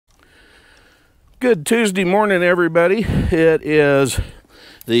Good Tuesday morning, everybody. It is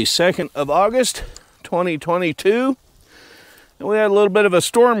the 2nd of August, 2022. And we had a little bit of a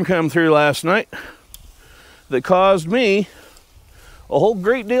storm come through last night that caused me a whole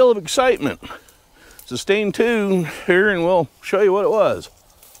great deal of excitement. So stay tuned here and we'll show you what it was.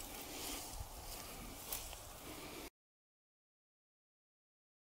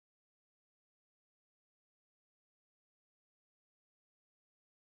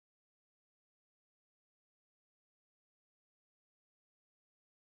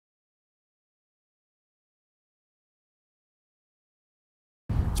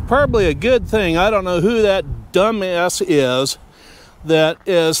 Probably a good thing. I don't know who that dumbass is that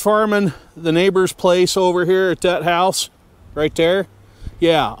is farming the neighbor's place over here at that house right there.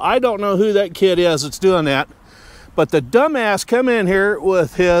 Yeah, I don't know who that kid is that's doing that, but the dumbass come in here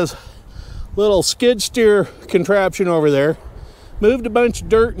with his little skid steer contraption over there, moved a bunch of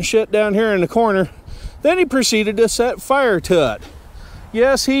dirt and shit down here in the corner, then he proceeded to set fire to it.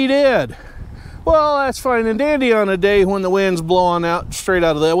 Yes, he did. Well, that's fine and dandy on a day when the wind's blowing out straight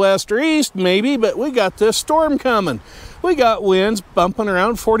out of the west or east, maybe, but we got this storm coming. We got winds bumping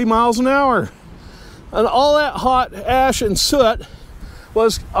around 40 miles an hour. And all that hot ash and soot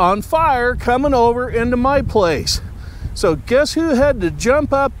was on fire coming over into my place. So guess who had to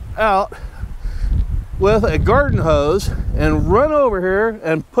jump up out with a garden hose and run over here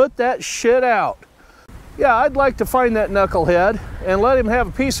and put that shit out? Yeah, I'd like to find that knucklehead and let him have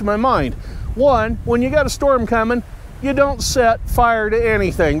a piece of my mind. One, when you got a storm coming, you don't set fire to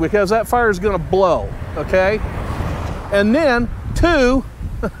anything because that fire is going to blow, okay? And then, two,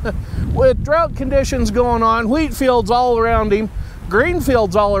 with drought conditions going on, wheat fields all around him, grain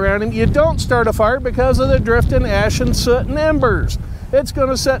fields all around him, you don't start a fire because of the drifting ash and soot and embers. It's going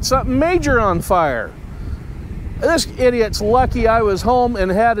to set something major on fire. This idiot's lucky I was home and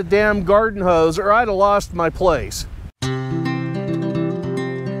had a damn garden hose or I'd have lost my place.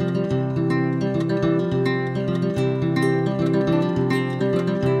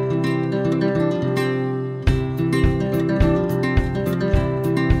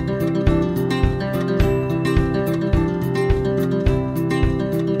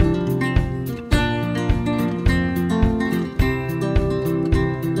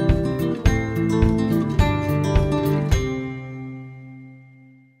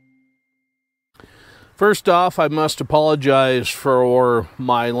 First off, I must apologize for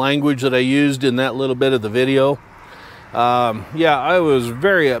my language that I used in that little bit of the video. Yeah, I was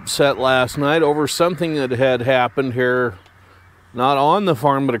very upset last night over something that had happened here, not on the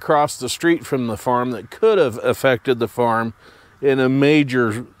farm, but across the street from the farm that could have affected the farm in a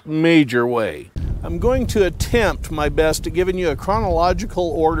major way. I'm going to attempt my best at giving you a chronological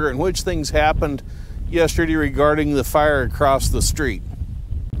order in which things happened yesterday regarding the fire across the street.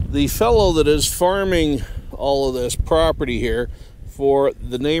 The fellow that is farming all of this property here for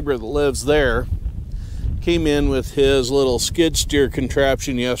the neighbor that lives there came in with his little skid steer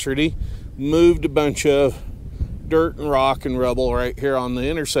contraption yesterday, moved a bunch of dirt and rock and rubble right here on the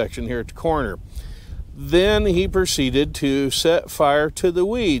intersection here at the corner. Then he proceeded to set fire to the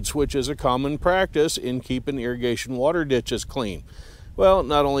weeds, which is a common practice in keeping irrigation water ditches clean. Well,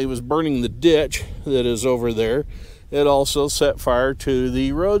 not only was burning the ditch that is over there, it also set fire to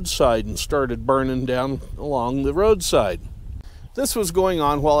the roadside and started burning down along the roadside. This was going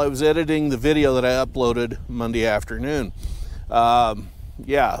on while I was editing the video that I uploaded Monday afternoon. Yeah,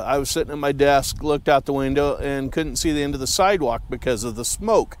 I was sitting at my desk, looked out the window, and couldn't see the end of the sidewalk because of the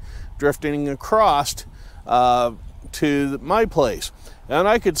smoke drifting across to my place. And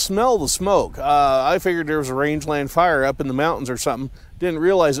I could smell the smoke. I figured there was a rangeland fire up in the mountains or something. Didn't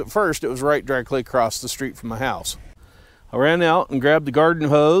realize at first it was right directly across the street from my house. I ran out and grabbed the garden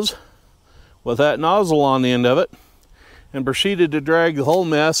hose with that nozzle on the end of it and proceeded to drag the whole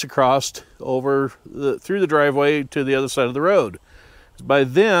mess across through the driveway to the other side of the road. By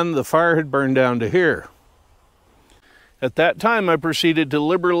then, the fire had burned down to here. At that time, I proceeded to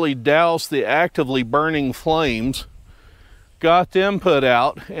liberally douse the actively burning flames, got them put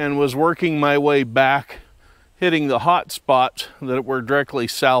out, and was working my way back, hitting the hot spots that were directly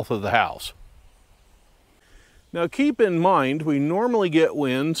south of the house. Now keep in mind, we normally get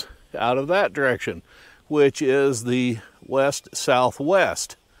winds out of that direction, which is the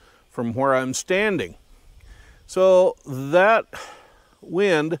west-southwest from where I'm standing. So that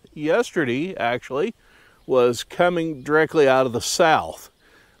wind yesterday actually was coming directly out of the south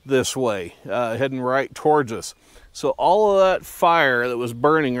this way, heading right towards us. So all of that fire that was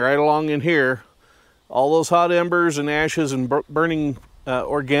burning right along in here, all those hot embers and ashes and burning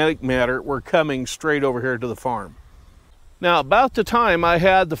organic matter were coming straight over here to the farm. Now, about the time I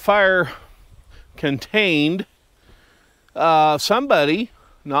had the fire contained somebody,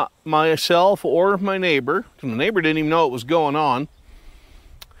 not myself or my neighbor, the neighbor didn't even know what was going on,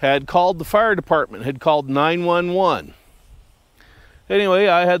 had called the fire department, had called 911. Anyway,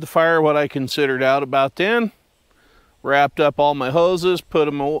 I had the fire what I considered out about then, wrapped up all my hoses, put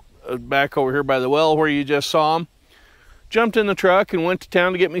them back over here by the well where you just saw them, jumped in the truck and went to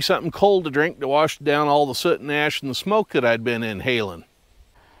town to get me something cold to drink to wash down all the soot and ash and the smoke that I'd been inhaling.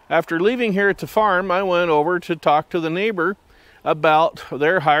 After leaving here at the farm, I went over to talk to the neighbor about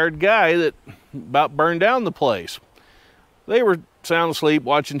their hired guy that about burned down the place. They were sound asleep,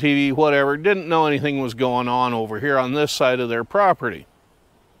 watching TV, whatever, didn't know anything was going on over here on this side of their property.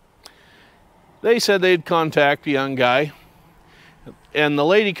 They said they'd contact a young guy, and the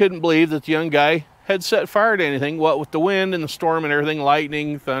lady couldn't believe that the young guy had set fire to anything, what with the wind and the storm and everything,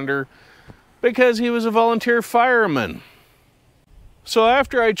 lightning, thunder, because he was a volunteer fireman. So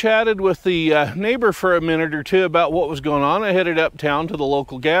after I chatted with the neighbor for a minute or two about what was going on, I headed uptown to the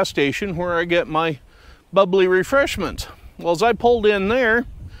local gas station where I get my bubbly refreshments. Well, as I pulled in there,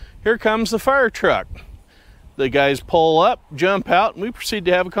 here comes the fire truck. The guys pull up, jump out, and we proceed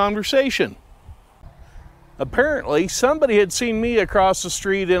to have a conversation. Apparently, somebody had seen me across the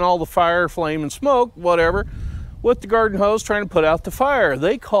street in all the fire, flame, and smoke, whatever, with the garden hose trying to put out the fire.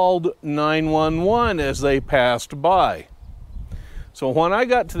 They called 911 as they passed by. So when I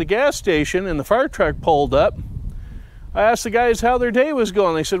got to the gas station and the fire truck pulled up, I asked the guys how their day was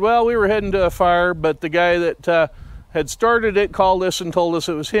going. They said, well, we were heading to a fire, but the guy that had started it called us and told us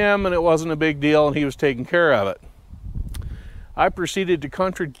it was him and it wasn't a big deal and he was taking care of it. I proceeded to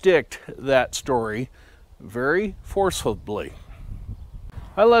contradict that story very forcibly.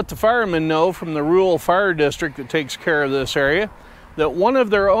 I let the firemen know from the rural fire district that takes care of this area that one of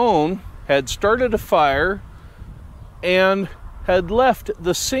their own had started a fire and had left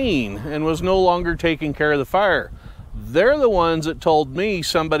the scene and was no longer taking care of the fire. They're the ones that told me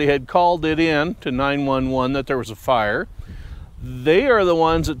somebody had called it in to 911 that there was a fire. They are the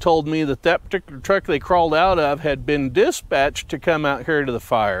ones that told me that that particular truck they crawled out of had been dispatched to come out here to the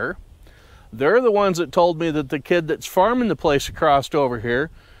fire. They're the ones that told me that the kid that's farming the place across over here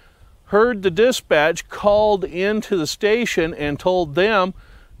heard the dispatch, called into the station and told them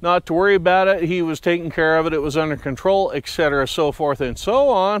not to worry about it, he was taking care of it, it was under control, etc., so forth and so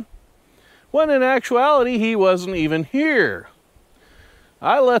on, when in actuality he wasn't even here.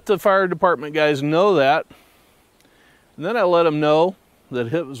 I let the fire department guys know that, and then I let them know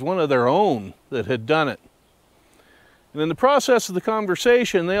that it was one of their own that had done it. And in the process of the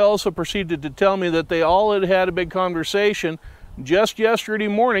conversation, they also proceeded to tell me that they all had had a big conversation just yesterday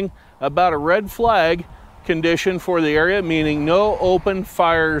morning about a red flag condition for the area, meaning no open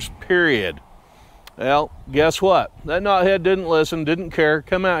fires, period. Well, guess what? That knothead didn't listen, didn't care,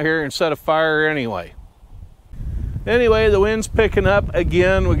 come out here and set a fire anyway. Anyway, the wind's picking up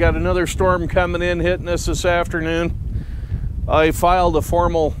again. We got another storm coming in, hitting us this afternoon. I filed a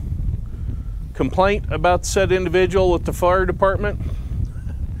formal complaint about said individual with the fire department.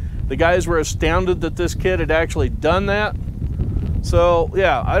 The guys were astounded that this kid had actually done that. So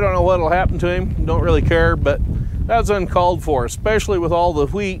yeah, I don't know what'll happen to him, don't really care, but that's uncalled for, especially with all the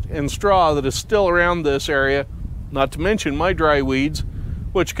wheat and straw that is still around this area, not to mention my dry weeds,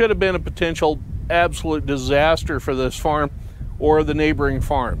 which could have been a potential absolute disaster for this farm or the neighboring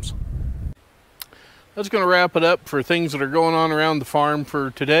farms. That's going to wrap it up for things that are going on around the farm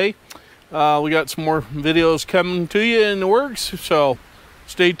for today. We got some more videos coming to you in the works, so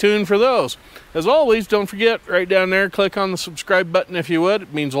stay tuned for those. As always, don't forget, right down there, click on the subscribe button if you would.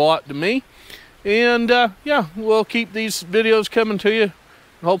 It means a lot to me. And yeah, we'll keep these videos coming to you.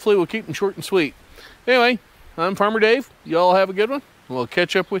 Hopefully we'll keep them short and sweet. Anyway, I'm Farmer Dave. You all have a good one. We'll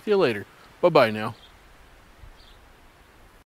catch up with you later. Bye-bye now.